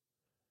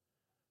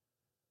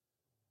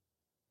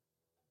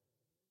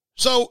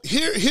 So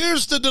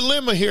here's the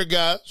dilemma here,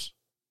 guys.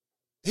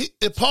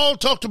 Paul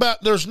talked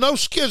about there's no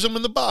schism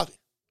in the body.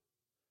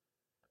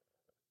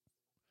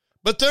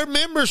 But their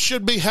members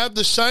should have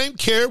the same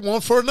care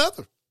one for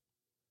another.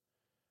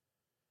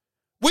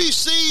 We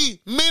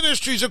see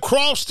ministries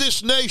across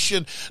this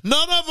nation.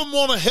 None of them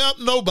want to help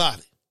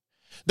nobody.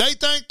 They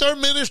think their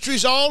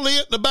ministry's all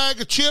in a bag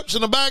of chips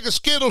and a bag of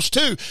Skittles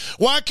too.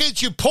 Why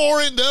can't you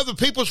pour into other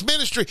people's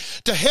ministry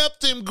to help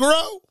them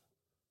grow?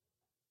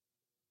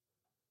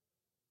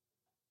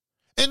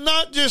 And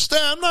not just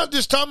that, I'm not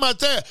just talking about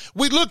that.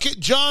 We look at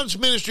John's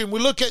ministry and we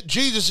look at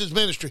Jesus'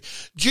 ministry.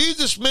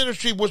 Jesus'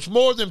 ministry was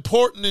more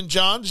important than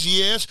John's,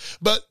 yes,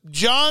 but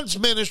John's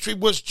ministry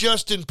was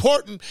just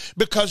important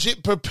because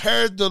it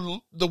prepared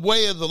the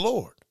way of the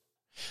Lord.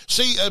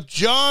 See, if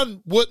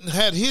John wouldn't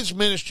have had his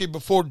ministry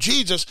before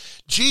Jesus,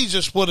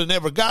 Jesus would have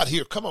never got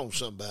here. Come on,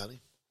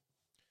 somebody.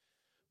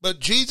 But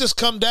Jesus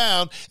come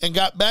down and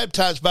got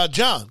baptized by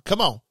John.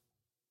 Come on.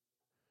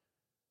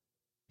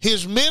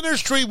 His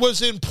ministry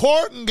was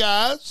important,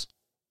 guys.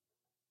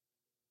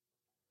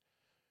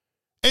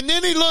 And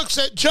then he looks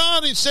at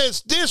John and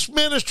says, this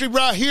ministry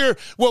right here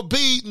will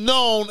be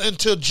known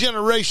until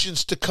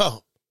generations to come.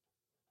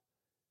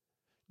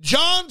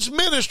 John's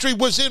ministry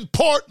was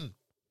important.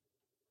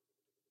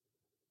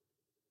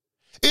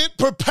 It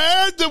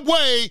prepared the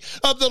way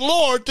of the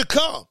Lord to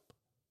come.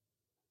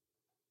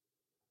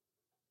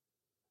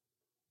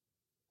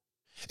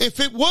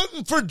 If it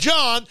wasn't for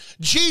John,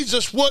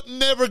 Jesus wouldn't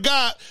never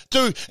got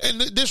through.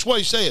 And this way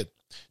he said,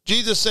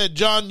 Jesus said,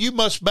 John, you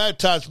must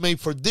baptize me,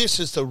 for this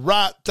is the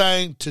right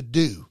thing to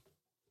do.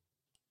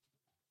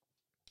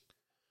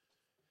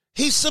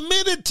 He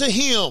submitted to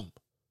him.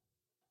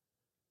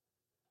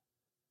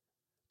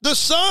 The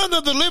Son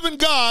of the living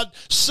God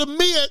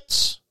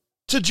submits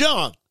to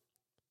John.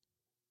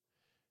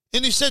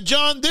 And he said,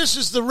 John, this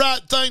is the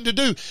right thing to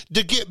do,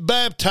 to get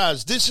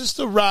baptized. This is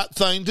the right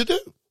thing to do.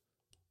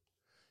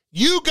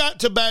 You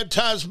got to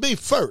baptize me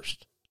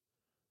first.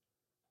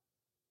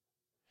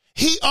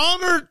 He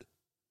honored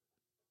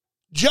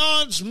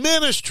John's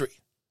ministry.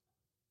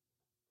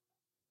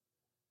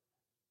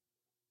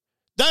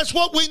 That's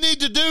what we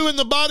need to do in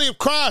the body of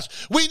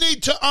Christ. We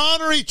need to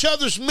honor each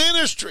other's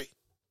ministry.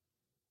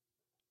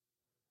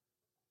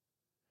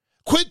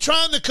 Quit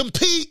trying to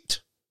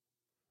compete.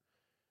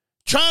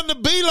 Trying to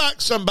be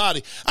like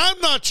somebody. I'm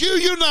not you,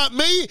 you're not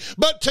me,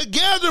 but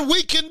together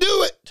we can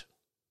do it.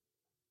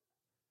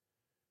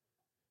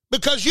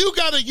 Because you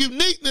got a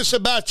uniqueness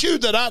about you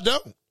that I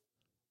don't.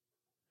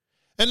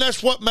 And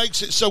that's what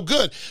makes it so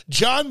good.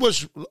 John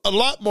was a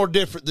lot more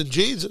different than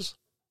Jesus.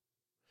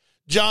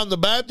 John the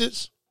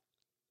Baptist.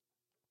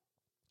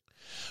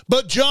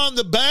 But John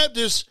the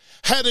Baptist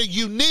had a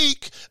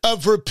unique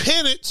of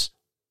repentance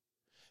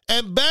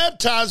and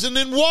baptizing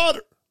in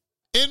water.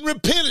 In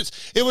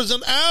repentance. It was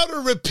an outer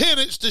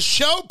repentance to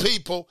show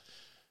people,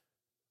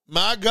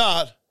 my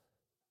God,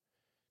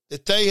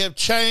 that they have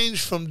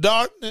changed from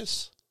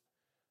darkness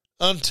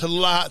unto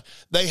light.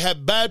 They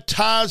have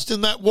baptized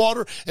in that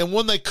water, and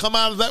when they come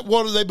out of that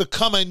water, they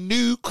become a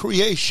new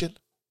creation.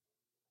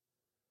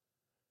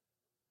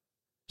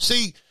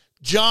 See,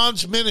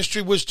 John's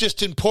ministry was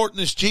just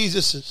important as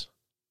Jesus's.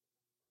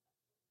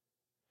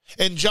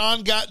 And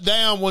John got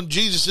down when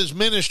Jesus'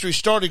 ministry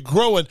started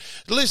growing.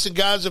 Listen,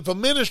 guys, if a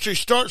ministry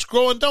starts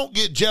growing, don't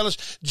get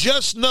jealous.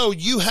 Just know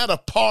you had a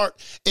part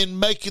in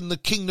making the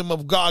kingdom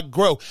of God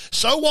grow.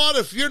 So what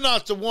if you're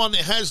not the one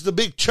that has the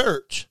big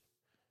church?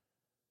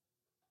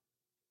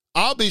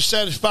 I'll be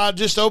satisfied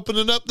just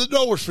opening up the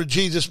doors for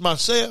Jesus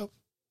myself.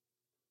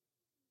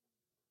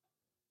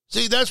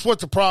 See, that's what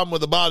the problem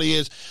with the body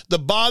is. The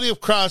body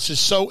of Christ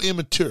is so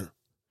immature.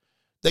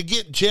 They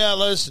get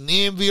jealous and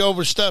envy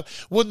over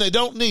stuff when they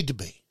don't need to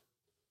be.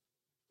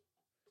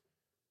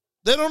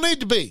 They don't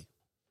need to be.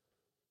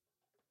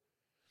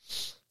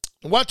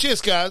 Watch this,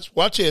 guys.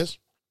 Watch this.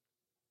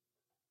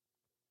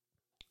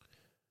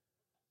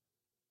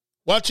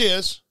 Watch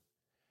this.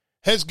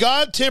 Has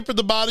God tempered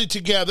the body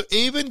together,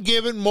 even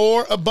given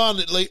more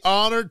abundantly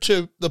honor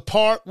to the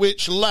part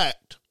which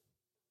lacked?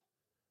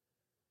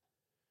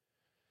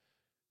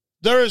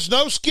 There is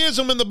no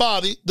schism in the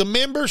body. The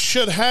members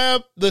should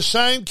have the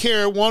same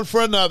care one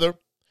for another.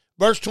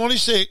 Verse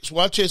 26,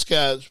 watch this,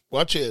 guys.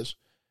 Watch this.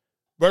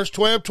 Verse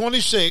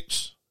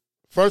 12:26,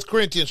 1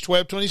 Corinthians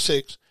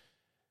 12:26.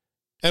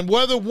 And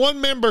whether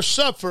one member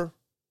suffer,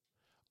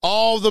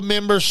 all the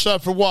members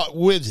suffer what?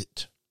 With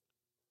it.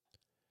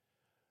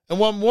 And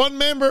when one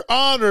member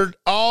honored,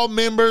 all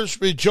members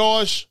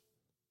rejoice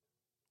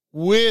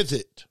with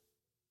it.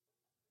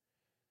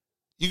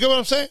 You get what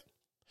I'm saying?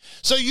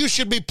 So you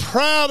should be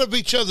proud of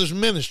each other's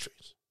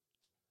ministries.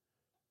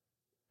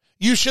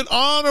 You should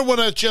honor one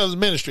each other's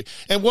ministry.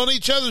 And when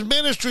each other's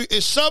ministry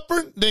is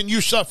suffering, then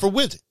you suffer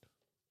with it.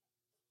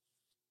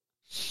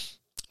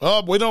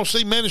 Oh, we don't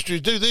see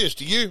ministries do this.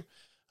 Do you?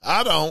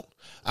 I don't.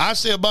 I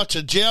see a bunch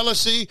of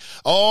jealousy.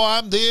 Oh,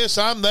 I'm this,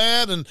 I'm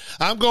that, and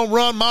I'm going to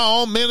run my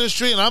own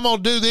ministry, and I'm going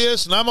to do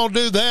this, and I'm going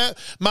to do that.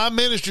 My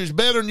ministry is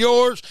better than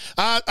yours.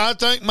 I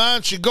think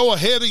mine should go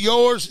ahead of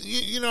yours.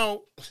 You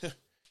know,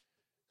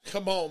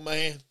 come on,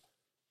 man.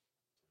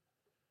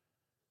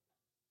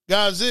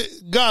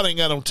 Guys, God ain't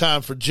got no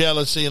time for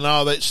jealousy and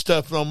all that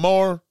stuff no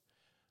more.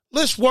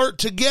 Let's work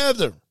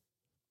together.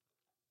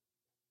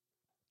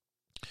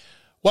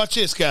 Watch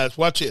this, guys.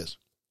 Watch this.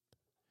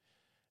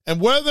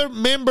 And whether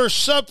members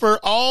suffer,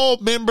 all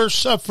members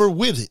suffer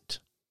with it.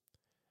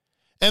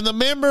 And the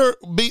member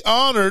be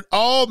honored,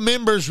 all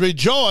members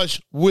rejoice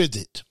with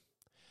it.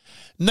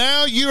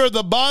 Now you are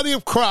the body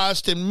of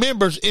Christ and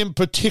members in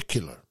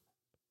particular.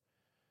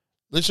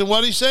 Listen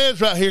what he says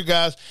right here,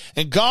 guys.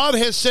 And God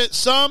has set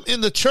some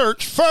in the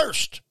church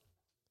first.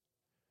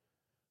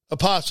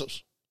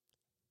 Apostles.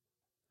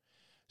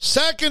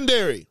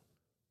 Secondary.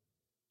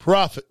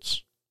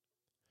 Prophets.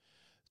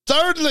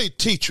 Thirdly,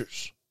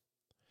 teachers.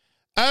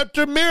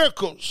 After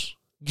miracles,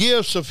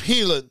 gifts of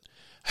healing,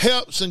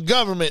 helps in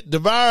government,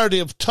 diversity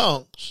of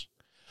tongues.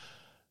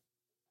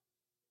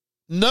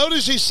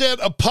 Notice he said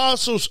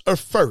apostles are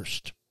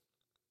first.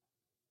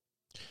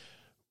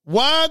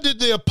 Why did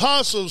the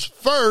apostles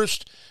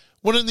first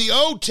when in the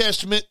Old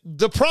Testament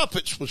the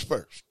prophets was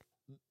first?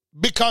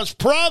 Because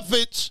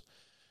prophets,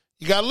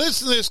 you got to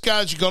listen to this,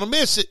 guys, you're going to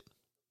miss it.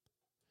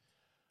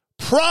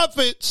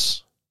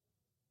 Prophets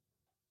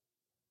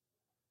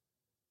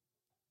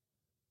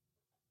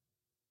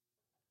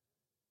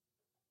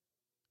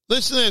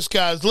listen to this,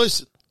 guys.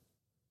 Listen.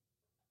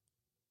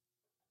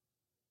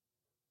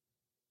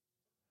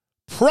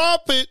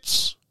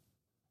 Prophets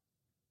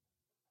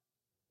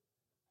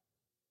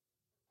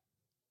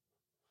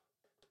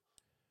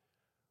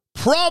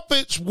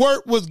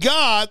work with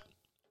God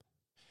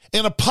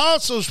and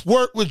apostles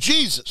work with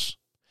Jesus.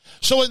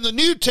 So in the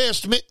New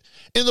Testament,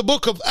 in the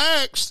book of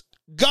Acts,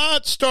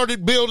 God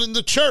started building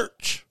the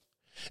church.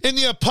 And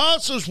the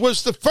apostles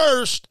was the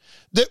first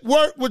that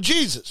worked with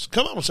Jesus.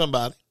 Come on,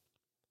 somebody.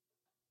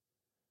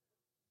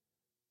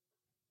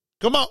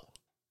 Come on.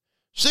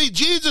 See,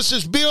 Jesus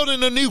is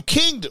building a new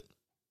kingdom.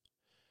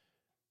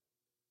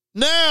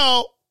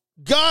 Now,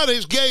 God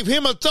has gave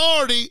him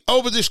authority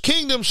over this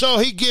kingdom, so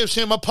he gives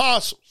him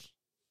apostles.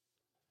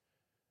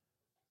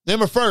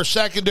 Them are first,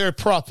 secondary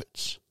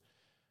prophets.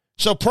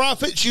 So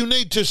prophets, you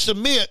need to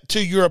submit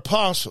to your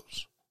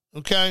apostles,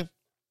 okay?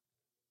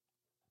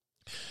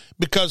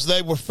 Because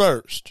they were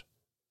first.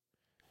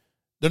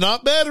 They're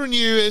not better than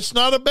you. It's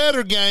not a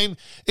better game.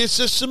 It's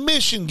a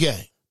submission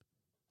game.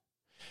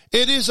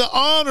 It is an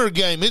honor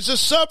game. It's a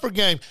suffer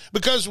game.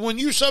 Because when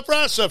you suffer,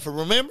 I suffer,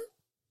 remember?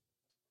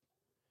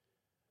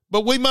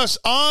 But we must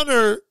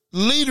honor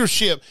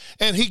leadership.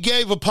 And he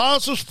gave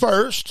apostles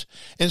first,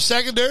 and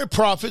secondary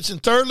prophets,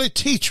 and thirdly,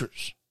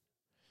 teachers.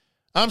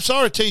 I'm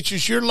sorry,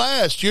 teachers, you're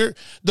last.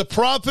 The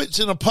prophets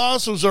and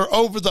apostles are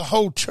over the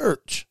whole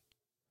church.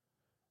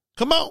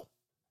 Come on.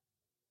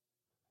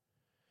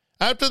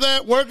 After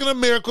that, working of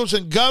miracles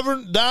and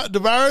govern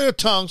diversity of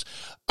tongues.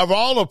 Are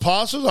all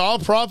apostles, all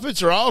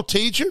prophets, are all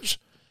teachers?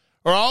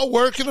 Are all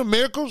working of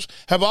miracles?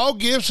 Have all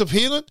gifts of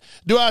healing?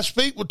 Do I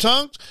speak with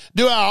tongues?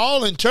 Do I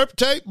all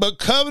interpretate? But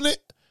covenant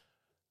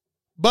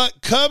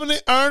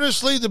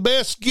earnestly the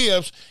best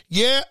gifts,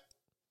 yet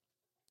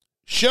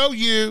show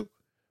you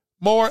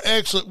more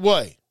excellent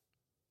way.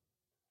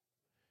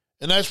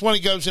 And that's when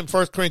he goes in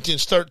 1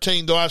 Corinthians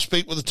 13, though I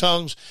speak with the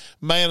tongues,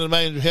 man and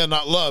man have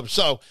not loved.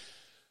 So,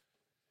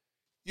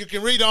 you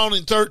can read on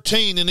in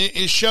 13, and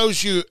it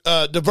shows you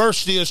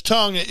diversity of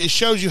tongue. It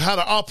shows you how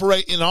to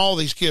operate in all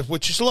these gifts,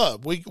 which is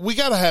love. We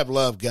got to have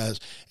love,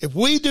 guys. If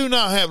we do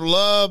not have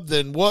love,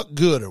 then what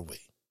good are we?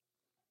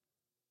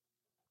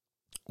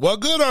 What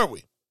good are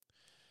we?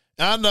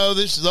 I know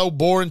this is old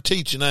boring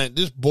teaching, ain't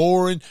this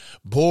boring.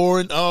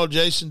 Oh,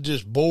 Jason,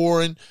 just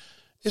boring.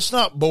 It's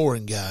not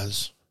boring,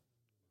 guys.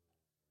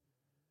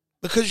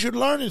 Because you're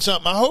learning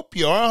something. I hope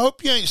you are. I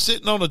hope you ain't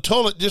sitting on the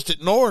toilet just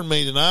ignoring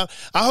me tonight.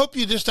 I hope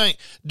you just ain't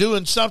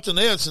doing something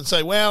else and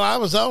say, well, I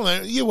was on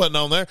there. You wasn't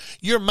on there.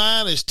 Your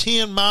mind is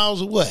 10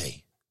 miles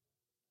away.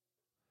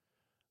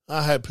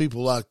 I had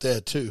people like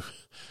that too.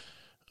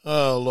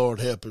 Oh, Lord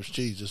help us,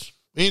 Jesus.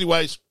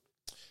 Anyways,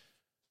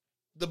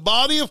 the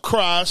body of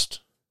Christ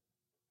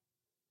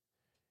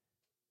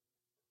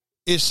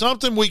It's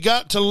something we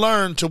got to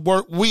learn to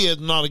work with,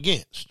 not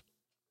against.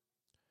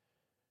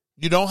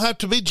 You don't have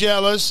to be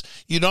jealous.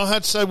 You don't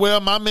have to say, well,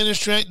 my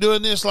ministry ain't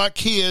doing this like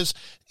his.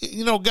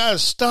 You know,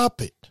 guys,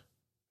 stop it.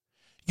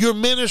 Your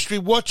ministry,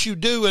 what you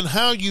do and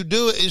how you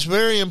do it is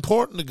very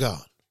important to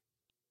God.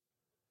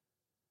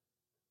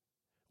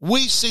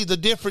 We see the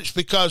difference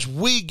because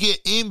we get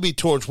envy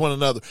towards one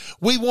another.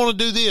 We want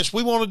to do this.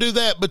 We want to do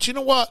that. But you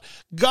know what?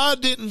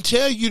 God didn't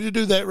tell you to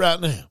do that right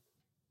now.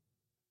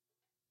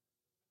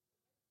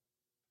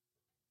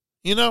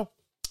 You know?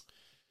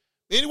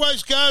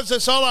 Anyways, guys,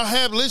 that's all I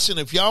have. Listen,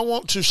 if y'all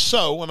want to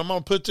sow, and I'm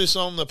going to put this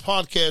on the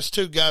podcast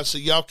too, guys, so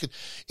y'all can,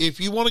 if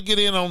you want to get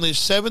in on this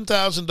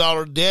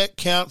 $7,000 debt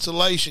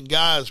cancellation,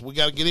 guys, we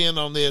got to get in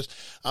on this.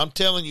 I'm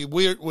telling you,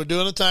 we're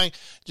doing a thing.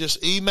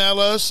 Just email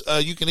us.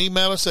 You can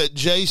email us at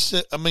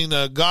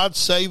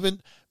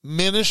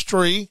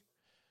GodSavingMinistry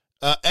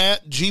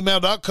at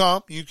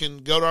gmail.com. You can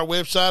go to our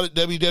website at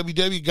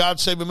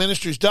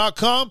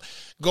www.godsavingministries.com.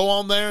 Go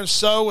on there and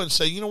sow and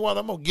say, you know what,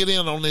 I'm going to get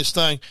in on this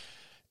thing.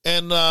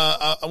 And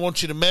I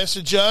want you to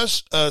message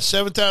us,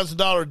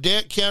 $7,000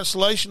 debt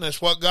cancellation.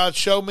 That's what God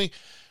showed me.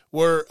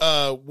 We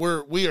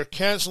are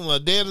canceling the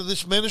debt of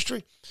this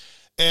ministry.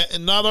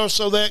 And not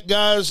also that,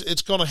 guys,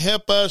 it's going to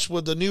help us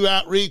with the new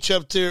outreach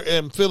up there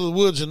in Fiddler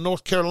Woods in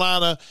North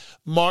Carolina,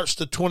 March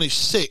the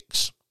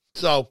 26th.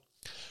 So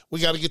we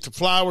got to get the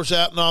flowers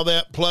out and all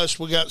that. Plus,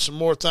 we got some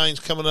more things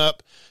coming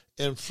up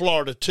in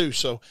Florida, too.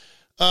 So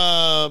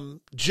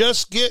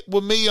just get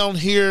with me on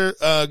here,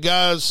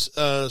 guys.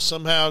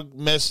 Somehow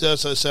messed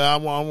us. I say, I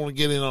want to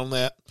get in on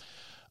that.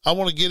 I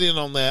want to get in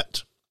on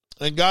that.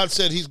 And God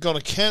said he's going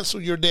to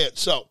cancel your debt.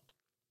 So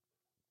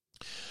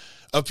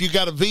if you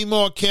got a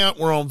Vimo account,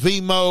 we're on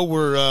Vimo.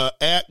 We're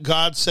at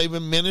God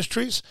Saving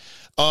Ministries.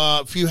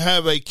 If you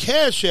have a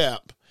Cash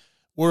App,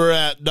 we're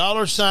at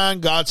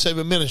 $ God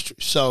Saving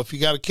Ministries. So if you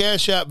got a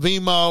Cash App,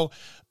 Vimo,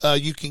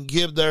 you can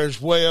give there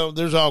as well.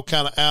 There's all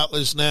kind of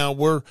outlets now.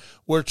 We're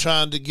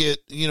trying to get,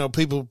 you know,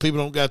 people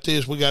don't got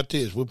this, we got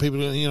this. We're people,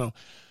 you know,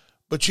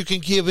 but you can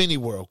give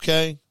anywhere.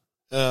 Okay.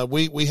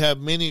 We have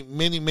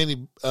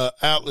many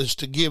outlets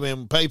to give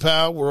in.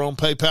 PayPal, we're on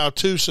PayPal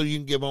too, so you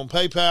can give on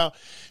PayPal.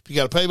 If you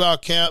got a PayPal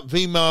account,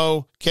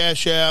 Vimo,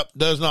 Cash App,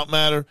 does not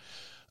matter.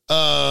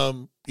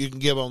 You can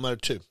give on there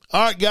too.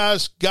 All right,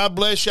 guys. God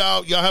bless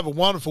y'all. Y'all have a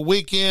wonderful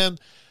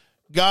weekend.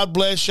 God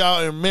bless y'all.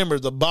 And remember,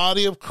 the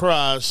body of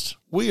Christ,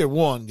 we are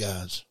one,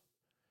 guys.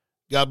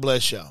 God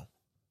bless y'all.